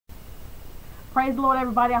Praise the Lord,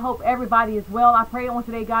 everybody. I hope everybody is well. I pray on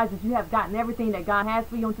today, guys, that you have gotten everything that God has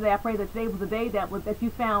for you on today. I pray that today was a day that you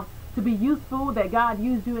found to be useful, that God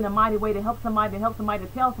used you in a mighty way to help somebody, to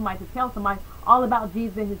tell somebody all about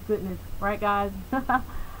Jesus and his goodness. Right, guys? All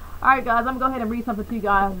right, guys, I'm going to go ahead and read something to you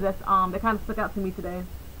guys that kind of stuck out to me today.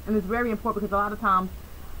 And it's very important because a lot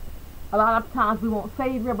of times we want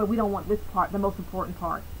Savior, but we don't want this part, the most important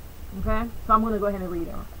part. Okay? So I'm going to go ahead and read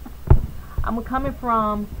it. I'm coming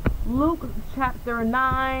from Luke chapter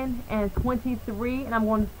 9 and 23, and I'm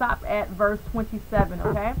going to stop at verse 27,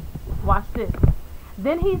 okay? Watch this.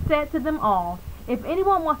 Then he said to them all, if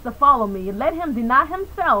anyone wants to follow me, let him deny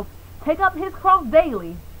himself, take up his cross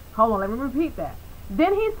daily. Hold on, let me repeat that.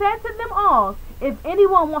 Then he said to them all, if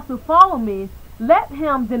anyone wants to follow me, let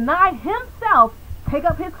him deny himself, take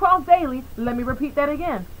up his cross daily. Let me repeat that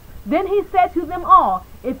again. Then he said to them all,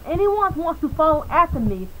 if anyone wants to follow after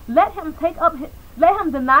me, let him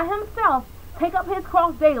deny himself, take up his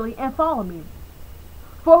cross daily, and follow me.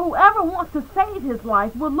 For whoever wants to save his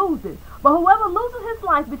life will lose it, but whoever loses his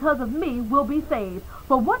life because of me will be saved.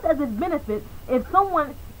 For what does it benefit if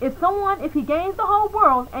he gains the whole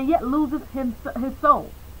world and yet loses his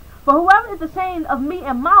soul? For whoever is ashamed of me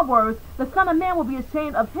and my words, the Son of Man will be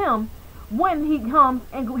ashamed of him when he comes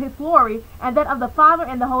in his glory, and that of the Father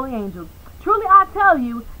and the holy angels. Truly I tell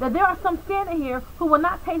you that there are some standing here who will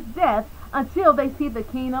not taste death until they see the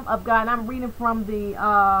kingdom of God. And I'm reading from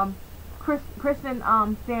the Christian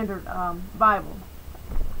Standard Bible.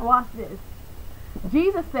 Watch this.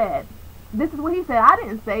 Jesus said, this is what he said. I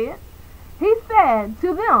didn't say it. He said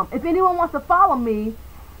to them, if anyone wants to follow me,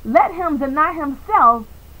 let him deny himself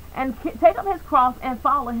and take up his cross and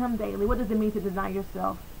follow him daily. What does it mean to deny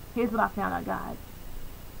yourself? Here's what I found out, guys.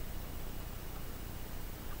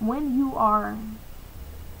 When you are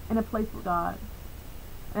in a place with God,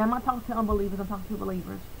 and I'm not talking to unbelievers, I'm talking to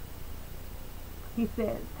believers. He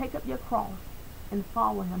says, take up your cross and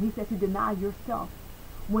follow him. He says to deny yourself.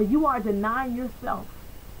 When you are denying yourself,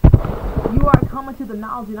 you are coming to the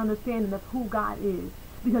knowledge and understanding of who God is.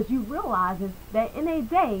 Because you realize that in a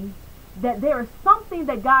day, that there is something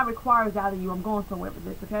that God requires out of you. I'm going somewhere with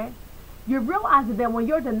this, okay? You're realizing that when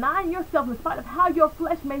you're denying yourself, in spite of how your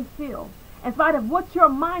flesh may feel, in spite of what your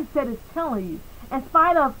mindset is telling you, in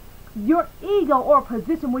spite of your ego or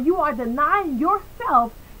position, when you are denying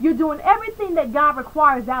yourself, you're doing everything that God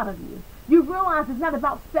requires out of you. You realize it's not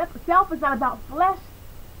about self, it's not about flesh,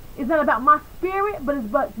 it's not about my spirit, but it's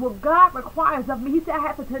what God requires of me. He said I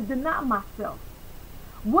have to deny myself.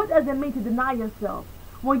 What does it mean to deny yourself?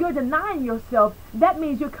 When you're denying yourself, that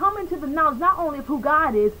means you're coming to the knowledge not only of who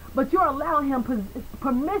God is, but you're allowing him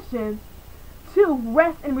permission to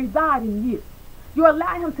rest and reside in you. You're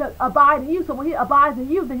allowing him to abide in you. So when he abides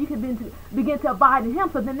in you, then you can begin to abide in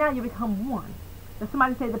him. So then now you become one. Does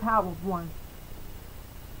somebody say the power of one?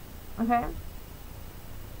 Okay?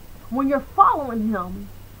 When you're following him,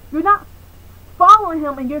 you're not following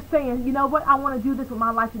him and you're saying, you know what, I want to do this with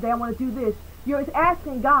my life today. I want to do this. You're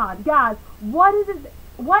asking God, what is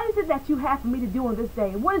it that you have for me to do on this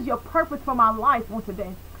day? What is your purpose for my life on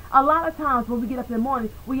today? A lot of times when we get up in the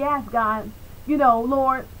morning, we ask God, you know,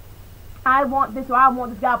 Lord, I want this or I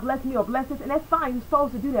want this. God bless me or bless this. And that's fine. You're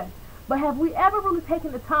supposed to do that. But have we ever really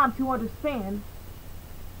taken the time to understand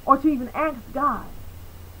or to even ask God,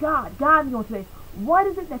 guide me on today. What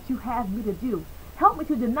is it that you have me to do? Help me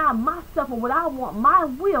to deny myself and what I want, my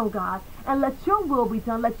will, God, and let your will be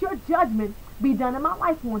done. Let your judgment be done in my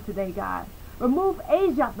life on today, God. Remove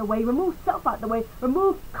age out the way. Remove self out the way.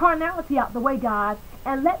 Remove carnality out the way, God,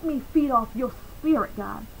 and let me feed off your spirit,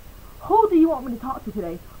 God. Who do you want me to talk to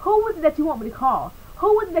today? Who is it that you want me to call?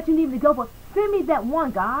 Who is it that you need me to go for? Send me that one,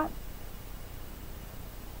 God.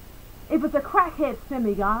 If it's a crackhead, send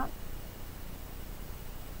me, God.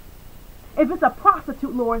 If it's a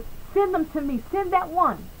prostitute, Lord, send them to me. Send that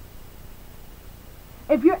one.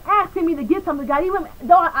 If you're asking me to get something, God, even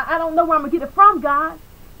though I don't know where I'm going to get it from, God,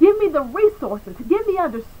 give me the resources. Give me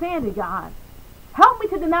understanding, God. Help me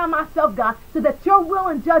to deny myself, God, so that your will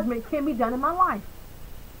and judgment can be done in my life.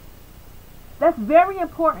 That's very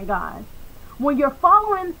important, guys. When you're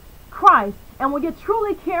following Christ and when you're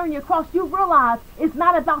truly carrying your cross, you realize it's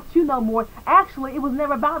not about you no more. Actually, it was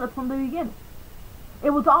never about us from the beginning.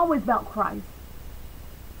 It was always about Christ.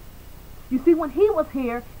 You see, when he was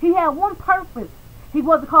here, he had one purpose. He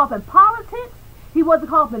wasn't called in politics. He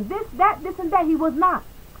wasn't called in this, and that. He was not.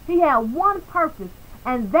 He had one purpose,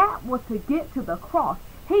 and that was to get to the cross.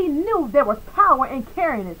 He knew there was power in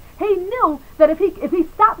carrying it. He knew that if he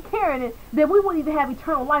stopped carrying it, then we wouldn't even have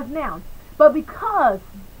eternal life now. But because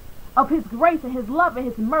of his grace and his love and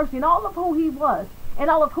his mercy and all of who he was and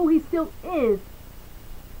all of who he still is,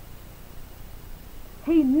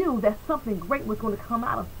 He knew that something great was going to come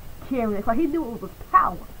out of carrying the cross. He knew it was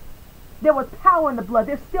power. There was power in the blood.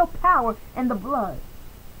 There's still power in the blood.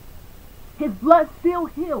 His blood still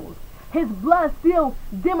heals. His blood still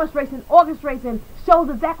demonstrates and orchestrates and shows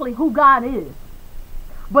exactly who God is.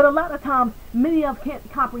 But a lot of times, many of us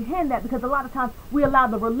can't comprehend that, because a lot of times we allow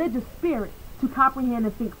the religious spirit to comprehend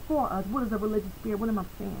and think for us. What is a religious spirit? What am I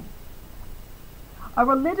saying? A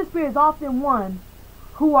religious spirit is often one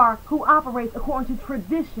who operates according to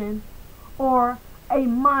tradition or a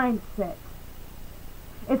mindset.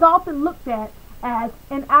 It's often looked at as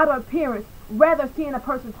an outer appearance, rather seeing a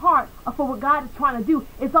person's heart for what God is trying to do.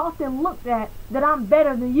 It's often looked at that I'm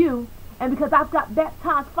better than you, and because I've got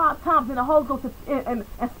baptized 5 times in the Holy Ghost and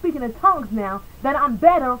speaking in tongues now, that I'm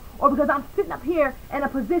better, or because I'm sitting up here in a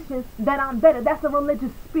position that I'm better. That's a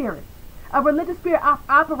religious spirit. A religious spirit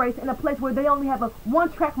operates in a place where they only have a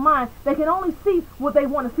one-track mind. They can only see what they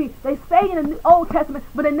want to see. They stay in the Old Testament,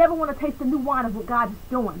 but they never want to taste the new wine of what God is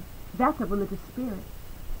doing. That's a religious spirit.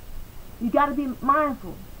 You got to be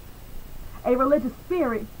mindful. A religious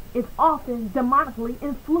spirit is often demonically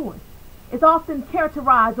influenced. It's often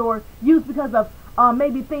characterized or used because of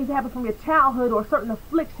maybe things that happen from your childhood or certain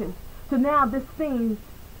afflictions. So now this thing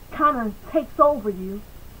kind of takes over you,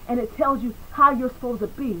 and it tells you how you're supposed to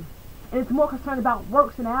be. And it's more concerned about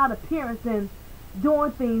works and out appearance and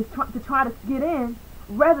doing things to try to get in,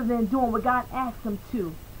 rather than doing what God asks them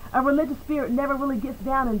to. A religious spirit never really gets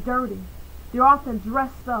down and dirty. They're often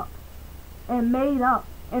dressed up and made up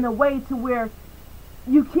in a way to where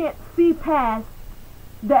you can't see past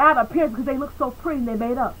the outer appearance because they look so pretty and they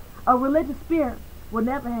made up. A religious spirit will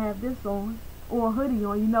never have this on or a hoodie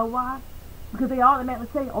on. You know why? Because they automatically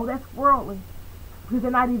say, oh, that's worldly. Because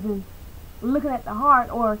they're not even looking at the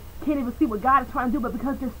heart or can't even see what God is trying to do. But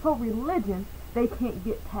because they're so religious, they can't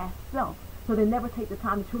get past self. So they never take the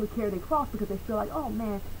time to truly carry their cross because they feel like, oh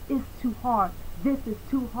man, it's too hard. This is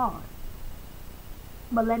too hard.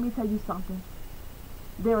 But let me tell you something.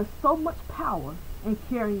 There is so much power in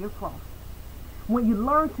carrying your cross. When you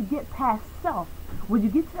learn to get past self, when you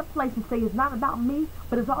get to that place and say it's not about me,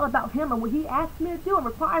 but it's all about him and what he asks me to do and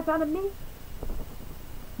requires out of me,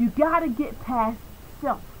 you got to get past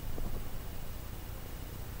self.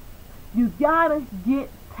 You got to get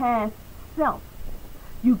past self.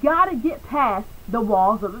 You got to get past the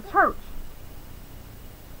walls of the church.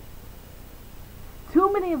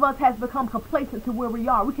 Too many of us has become complacent to where we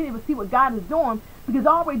are. We can't even see what God is doing because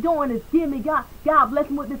all we're doing is give me God. God, bless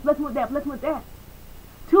me with this, bless me with that, bless me with that.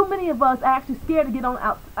 Too many of us are actually scared to get on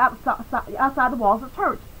outside the walls of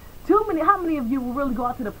church. How many of you will really go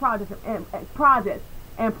out to the projects and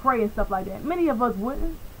pray and stuff like that? Many of us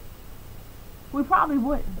wouldn't. We probably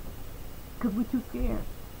wouldn't because we're too scared.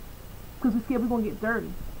 Because we're scared we're going to get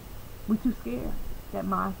dirty. We're too scared. That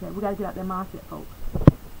mindset. We got to get out that mindset, folks.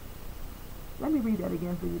 Let me read that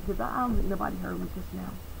again for you because I don't think nobody heard me just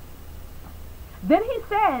now. Then he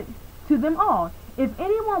said to them all, if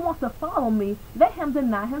anyone wants to follow me, let him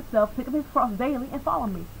deny himself, pick up his cross daily, and follow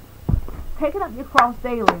me. Taking up your cross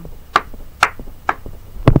daily.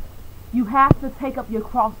 You have to take up your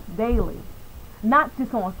cross daily. Not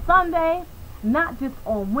just on Sunday, not just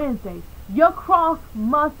on Wednesday. Your cross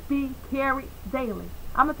must be carried daily.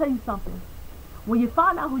 I'm going to tell you something. When you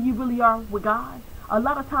find out who you really are with God, a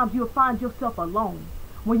lot of times you'll find yourself alone.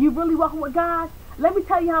 When you really walking with God, let me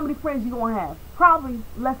tell you how many friends you're going to have. Probably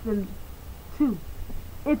less than 2,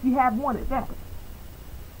 if you have one at that.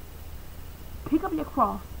 Pick up your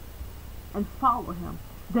cross and follow him.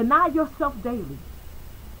 Deny yourself daily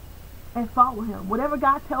and follow him. Whatever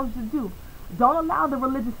God tells you to do. Don't allow the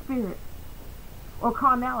religious spirit or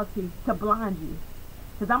carnality to blind you.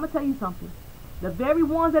 Because I'm going to tell you something. The very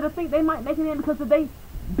ones that think they might make it in because they've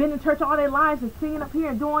been in church all their lives and singing up here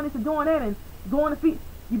and doing this and doing that and going to feet,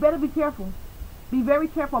 you better be careful. Be very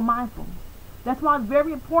careful and mindful. That's why it's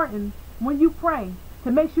very important when you pray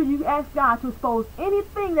to make sure you ask God to expose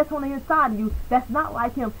anything that's on the inside of you that's not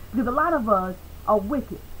like him. Because a lot of us are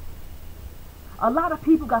wicked. A lot of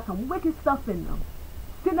people got some wicked stuff in them.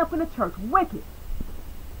 Sitting up in the church, wicked.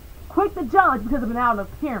 Quick to judge because of an outer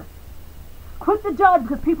appearance. Quick to judge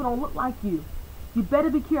because people don't look like you. You better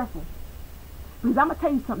be careful. Because I'm going to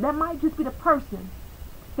tell you something. That might just be the person.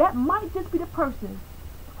 That might just be the person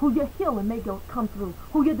who your healing may come through.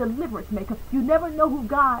 Who your deliverance may come. You never know who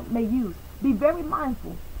God may use. Be very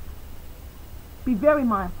mindful. Be very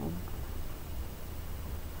mindful.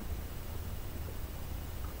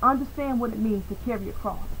 Understand what it means to carry your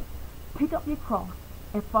cross. Pick up your cross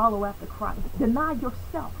and follow after Christ. Deny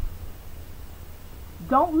yourself.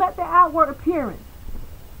 Don't let the outward appearance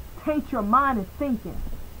taint your mind and thinking.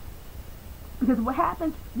 Because what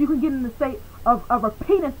happens, you can get in the state of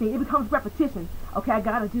repeating things. It becomes repetition. Okay, I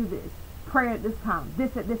got to do this. Prayer at this time.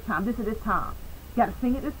 This at this time. This at this time. Got to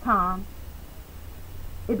sing at this time.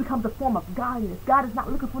 It becomes a form of godliness. God is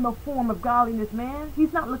not looking for no form of godliness, man.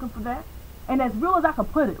 He's not looking for that. And as real as I can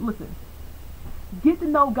put it, listen. Get to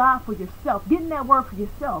know God for yourself. Get in that word for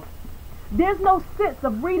yourself. There's no sense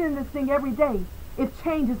of reading this thing every day if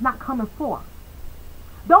change is not coming forth.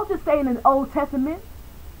 Don't just stay in the Old Testament.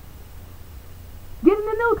 Get in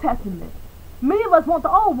the New Testament. Many of us want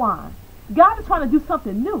the old wine. God is trying to do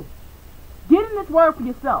something new. Get in this word for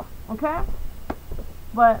yourself, okay?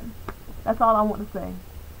 But that's all I want to say.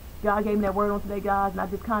 God gave me that word on today, guys, and I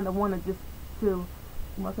just kind of wanted you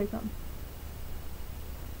want to say something?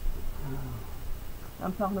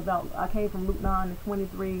 I'm talking about, I came from Luke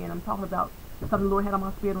 9:23, and I'm talking about something the Lord had on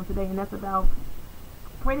my spirit on today, and that's about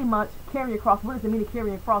pretty much carrying a cross. What does it mean to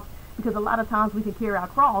carry a cross? Because a lot of times we can carry our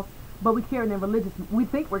cross, but we carry it in religious. We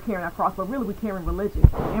think we're carrying our cross, but really we're carrying religion.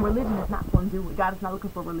 And religion is not going to do it. God is not looking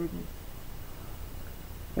for religion.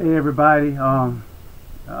 Hey everybody. Well,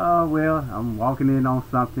 I'm walking in on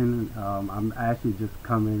something. I'm actually just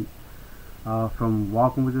coming from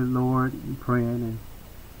walking with the Lord and praying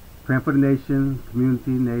for the nation,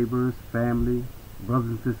 community, neighbors, family,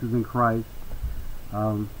 brothers and sisters in Christ.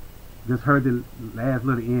 Just heard the last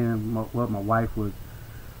little end, what my wife was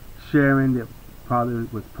sharing that probably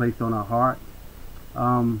was placed on her heart.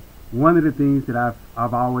 One of the things that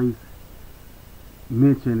I've always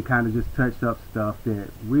mentioned, kind of just touched up stuff, that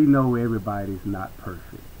we know everybody's not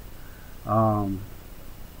perfect. But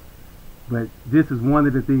this is one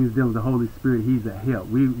of the things dealing with the Holy Spirit. He's a help.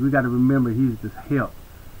 We got to remember He's this help.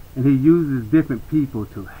 And He uses different people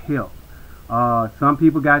to help. Some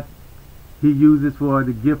people He uses for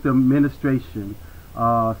the gift of administration.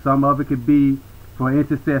 Some of it could be for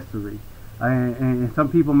intercessory. And some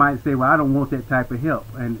people might say, well, I don't want that type of help.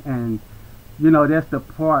 And you know, that's the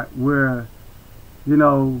part where, you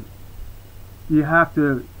know, you have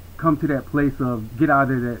to come to that place of get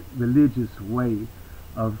out of that religious way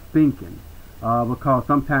of thinking. Because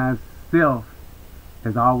sometimes self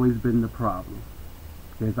has always been the problem.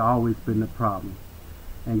 There's always been the problem.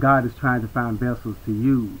 And God is trying to find vessels to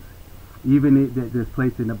use, even that's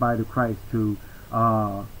placed in the body of Christ, to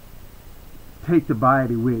take the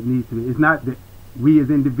body where it needs to be. It's not that we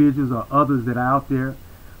as individuals or others that are out there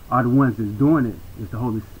are the ones that's doing it. It's the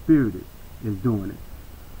Holy Spirit is doing it.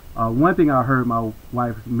 One thing I heard my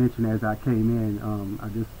wife mention as I came in, I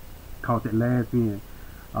just caught that last in,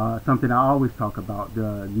 something I always talk about,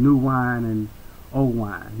 the new wine and old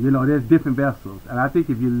wine. You know, there's different vessels. And I think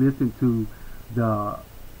if you listen to the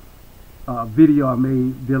video I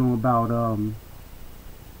made dealing about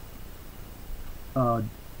what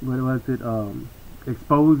was it,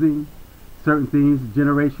 exposing certain things,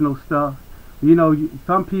 generational stuff. You know,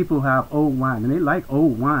 some people have old wine and they like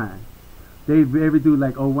old wine. They very do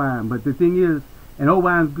like old wine. But the thing is, and old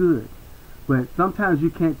wine's good, but sometimes you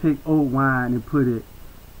can't take old wine and put it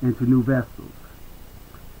into new vessels.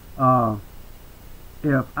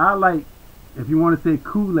 If you want to say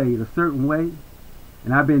Kool-Aid a certain way,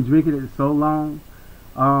 and I've been drinking it so long,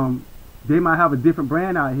 they might have a different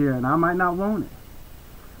brand out here and I might not want it.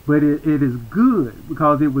 But it is good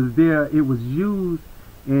because it was there, it was used,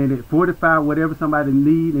 and it fortified whatever somebody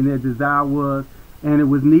need and their desire was, and it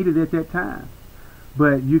was needed at that time.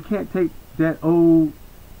 But you can't take that old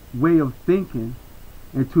way of thinking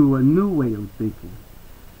into a new way of thinking.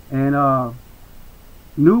 And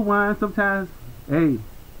new wine sometimes, hey,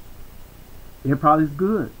 it probably is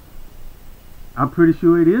good. I'm pretty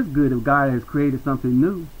sure it is good if God has created something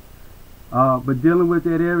new. But dealing with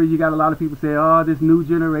that area, you got a lot of people say, oh, this new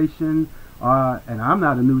generation, and I'm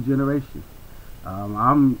not a new generation.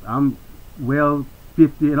 I'm well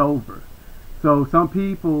 50 and over. So some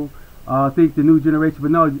people think the new generation,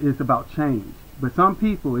 but no, it's about change. But some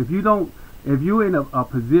people, if you're in a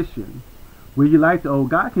position where you like to, oh,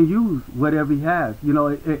 God can use whatever He has. You know,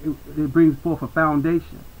 it brings forth a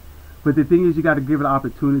foundation. But the thing is, you got to give it an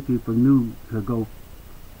opportunity for new to go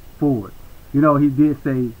forward. You know, He did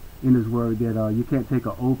say in His word that you can't take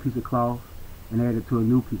an old piece of cloth and add it to a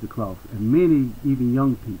new piece of cloth. And many, even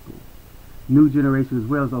young people, new generation as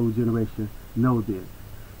well as old generation, know this.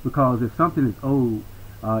 Because if something is old,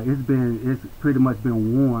 it's pretty much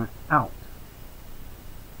been worn out.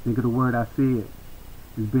 Think of the word I said.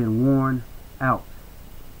 It's been worn out.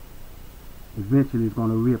 Eventually it's going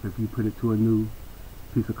to rip if you put it to a new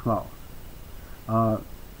piece of cloth.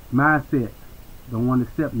 Mindset. Don't want to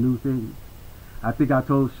accept new things. I think I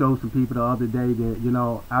showed some people the other day that, you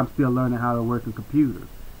know, I'm still learning how to work a computer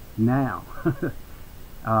now.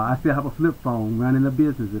 I still have a flip phone running a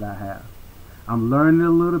business that I have. I'm learning a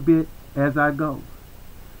little bit as I go,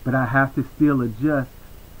 but I have to still adjust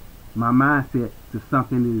my mindset to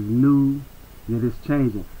something that is new, that is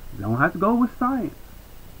changing. I don't have to go with science.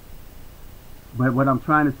 But what I'm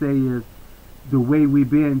trying to say is the way we've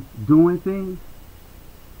been doing things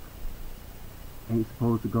ain't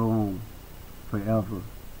supposed to go on forever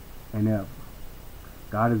and ever.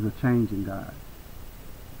 God is a changing God.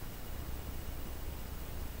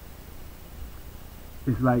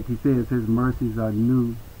 It's like he says his mercies are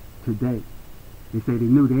new today. They say they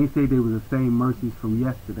new. They ain't say they were the same mercies from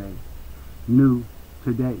yesterday. New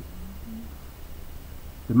today.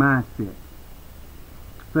 The mindset.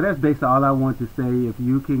 So that's basically all I want to say. If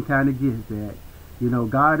you can kind of get that, you know,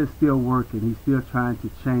 God is still working. He's still trying to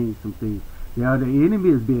change some things. The enemy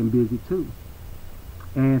is being busy too.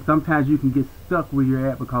 And sometimes you can get stuck where you're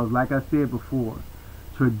at because, like I said before,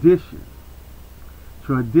 tradition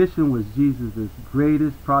was Jesus'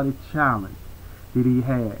 greatest probably challenge that he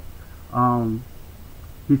had.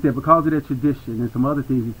 He said because of that tradition and some other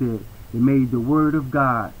things, he said, it made the word of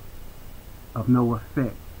God of no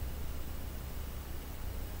effect.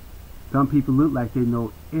 Some people look like they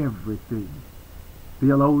know everything.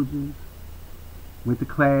 Theologians, went to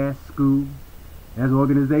class, school. There's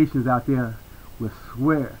organizations out there will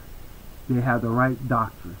swear they have the right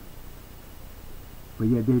doctrine, but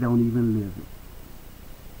yet they don't even live it.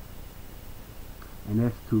 And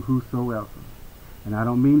that's to whosoever. And I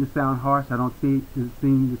don't mean to sound harsh. I don't seem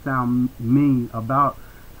to sound mean about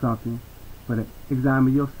something, but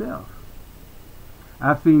examine yourself.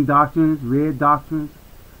 I've seen doctrines, read doctrines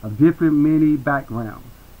of different many backgrounds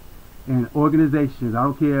and organizations. I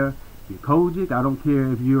don't care if you're Kojic, I don't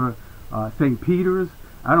care if you're St. Peter's,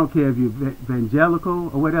 I don't care if you're evangelical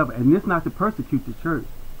or whatever. And it's not to persecute the church.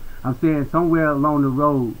 I'm saying somewhere along the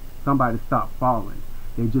road, somebody stopped following.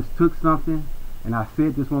 They just took something, and I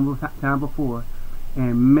said this one time before,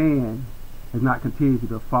 and man has not continued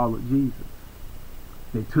to follow Jesus.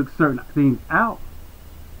 They took certain things out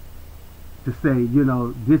to say, you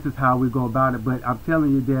know, this is how we go about it. But I'm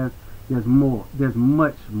telling you, there's more. There's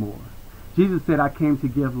much more. Jesus said, I came to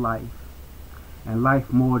give life, and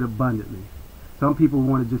life more abundantly. Some people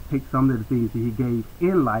want to just take some of the things that he gave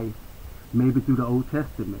in life, maybe through the Old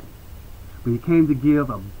Testament. But he came to give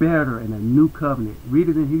a better and a new covenant. Read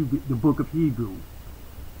it in the book of Hebrews.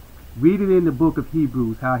 Read it in the book of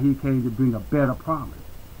Hebrews, how he came to bring a better promise.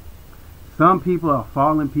 Some people are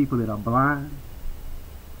fallen people that are blind,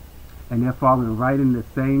 and they're falling right in the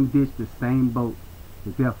same ditch, the same boat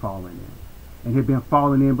that they're falling in. And they've been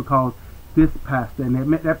falling in because this pastor,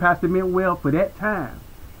 and that pastor meant well for that time.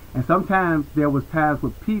 And sometimes there was times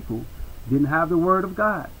where people didn't have the word of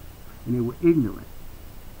God, and they were ignorant.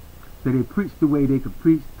 So they preached the way they could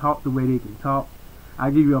preach, talk the way they could talk.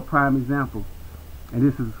 I'll give you a prime example. And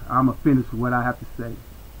this is, I'm going to finish with what I have to say.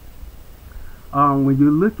 When you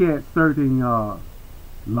look at certain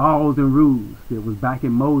laws and rules that was back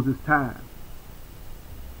in Moses' time,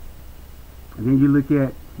 and then you look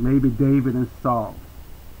at maybe David and Saul.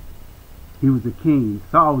 He was a king.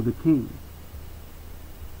 Saul was a king.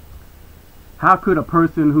 How could a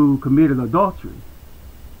person who committed adultery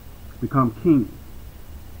become king?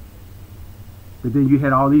 But then you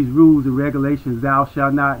had all these rules and regulations, thou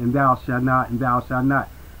shalt not, and thou shalt not, and thou shalt not.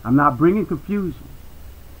 I'm not bringing confusion,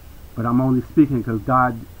 but I'm only speaking because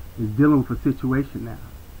God is dealing with a situation now.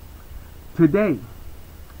 Today,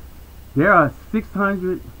 there are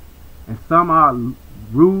 600 and some odd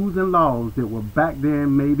rules and laws that were back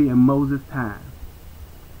then maybe in Moses' time.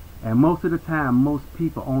 And most of the time, most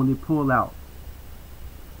people only pull out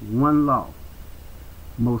one law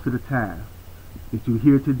most of the time that you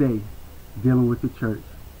hear today dealing with the church.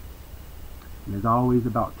 And it's always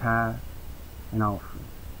about tithe and offering.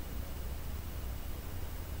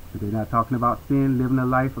 But they're not talking about sin, living a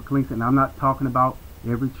life of clean sin. And I'm not talking about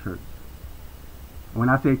every church. When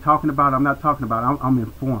I say talking about, I'm not talking about, I'm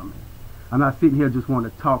informing. I'm not sitting here just wanting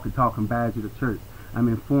to talk and badger the church. I'm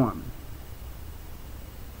informing.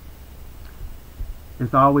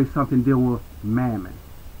 It's always something dealing with mammon.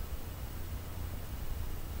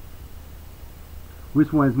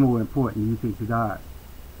 Which one is more important, you think, to God?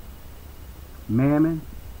 Mammon,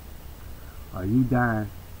 or you dying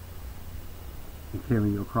and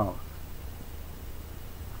carrying your cross?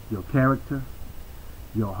 Your character,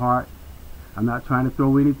 your heart. I'm not trying to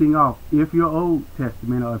throw anything off. If you're Old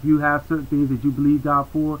Testament, or if you have certain things that you believe God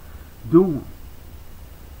for, do them.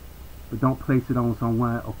 But don't place it on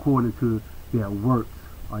someone according to their works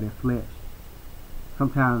or their flesh.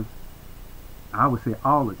 Sometimes, I would say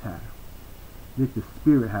all the time, let the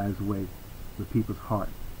Spirit have His way with people's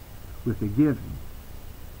hearts, with the giving.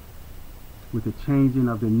 with the changing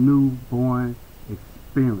of the newborn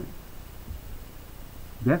experience.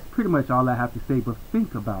 That's pretty much all I have to say, but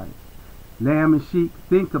think about it. Lamb and sheep,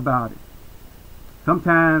 think about it.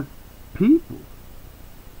 Sometimes people,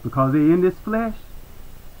 because they're in this flesh,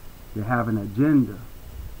 they have an agenda.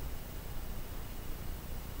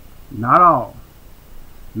 Not all.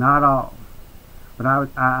 Not all. But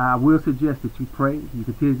I will suggest that you pray, you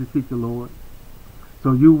continue to seek the Lord,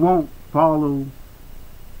 so you won't follow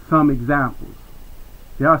some examples.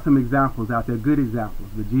 There are some examples out there, good examples,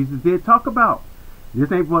 but Jesus did talk about.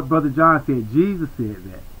 This ain't what Brother John said. Jesus said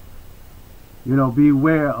that. You know,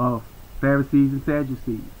 beware of Pharisees and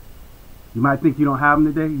Sadducees. You might think you don't have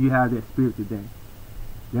them today. You have that spirit today.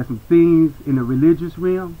 There's some things in the religious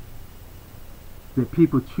realm that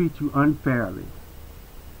people treat you unfairly.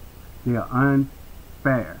 They are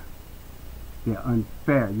unfair. They are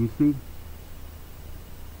unfair. You see?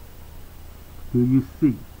 Do you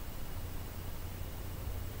see?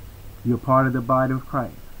 You're part of the body of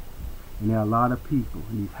Christ. And there are a lot of people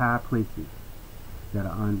in these high places that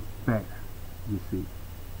are unfair. You see?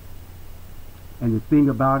 And the thing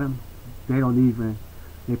about them,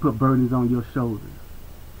 they put burdens on your shoulders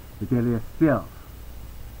that they're their self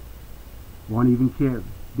won't even carry.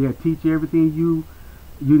 They'll teach you everything you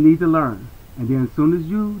need to learn. And then as soon as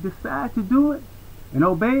you decide to do it and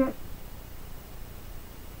obey it,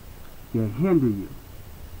 they'll hinder you.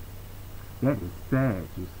 That is sad,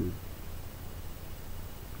 you see.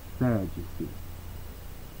 Sad, you see.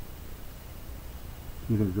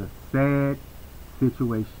 It is a sad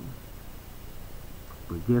situation.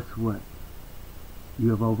 But guess what? You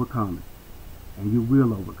have overcome it. And you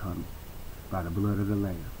will overcome it by the blood of the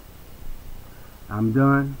Lamb. I'm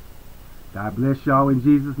done. God bless y'all in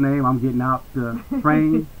Jesus' name. I'm getting out the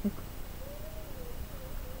frame.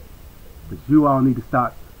 But you all need to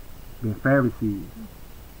stop being Pharisees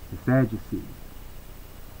and Sadducees.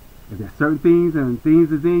 If there's certain things and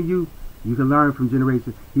things is in you, you can learn from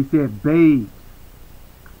generations. He said babes.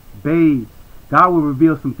 Babes. God will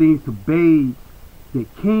reveal some things to babes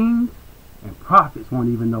that kings and prophets won't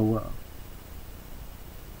even know of.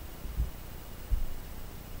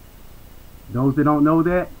 Those that don't know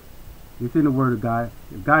that, it's in the Word of God.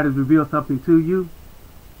 If God has revealed something to you,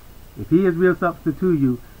 if He has revealed something to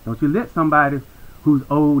you, don't you let somebody who's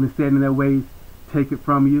old and set in their ways take it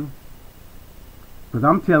from you. Because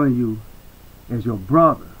I'm telling you, as your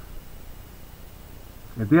brother,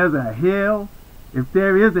 if there's a hell, if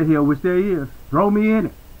there is a hell, which there is, throw me in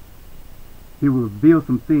it. He will reveal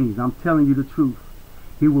some things. I'm telling you the truth.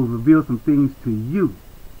 He will reveal some things to you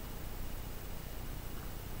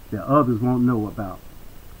that others won't know about.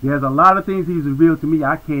 There's a lot of things He's revealed to me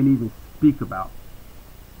I can't even speak about.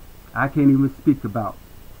 I can't even speak about.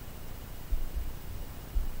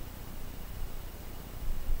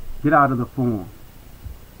 Get out of the form.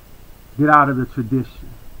 Get out of the tradition.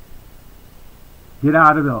 Get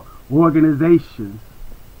out of the organizations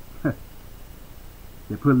that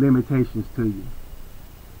put limitations to you.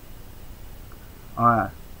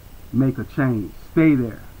 Alright, make a change. Stay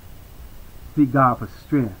there. Seek God for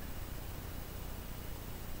strength.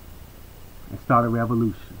 And start a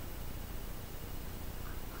revolution.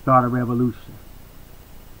 Start a revolution.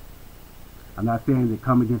 I'm not saying to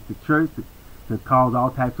come against the church to cause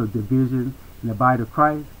all types of division in the body of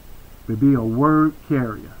Christ, but be a word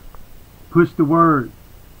carrier. Push the word.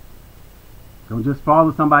 Don't just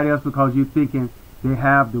follow somebody else because you're thinking they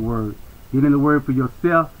have the word. Get in the word for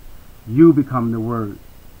yourself. You become the word.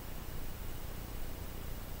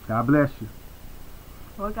 God bless you.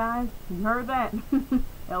 Well, guys, you heard that.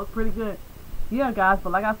 That was pretty good. Yeah, guys,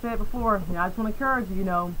 but like I said before, I just want to encourage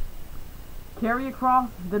you, carry your cross,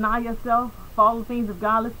 deny yourself, follow the things of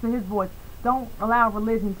God, listen to His voice. Don't allow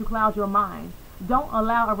religion to cloud your mind. Don't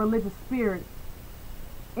allow a religious spirit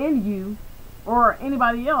in you or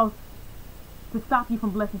anybody else to stop you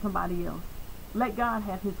from blessing somebody else. Let God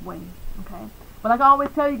have His way, okay? But like I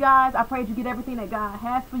always tell you guys, I pray that you get everything that God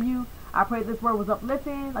has for you. I pray this word was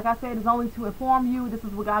uplifting. Like I said, it's only to inform you. This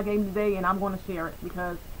is what God gave me today, and I'm going to share it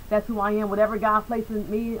because that's who I am. Whatever God places in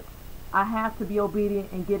me, I have to be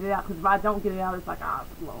obedient and get it out. Because if I don't get it out, it's like,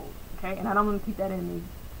 it's slow. Okay? And I don't want to keep that in me.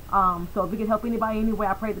 So if we can help anybody anyway,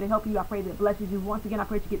 I pray that it help you. I pray that it blesses you. Once again, I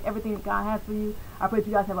pray that you get everything that God has for you. I pray that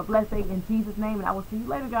you guys have a blessed day in Jesus' name. And I will see you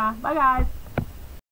later, guys. Bye, guys.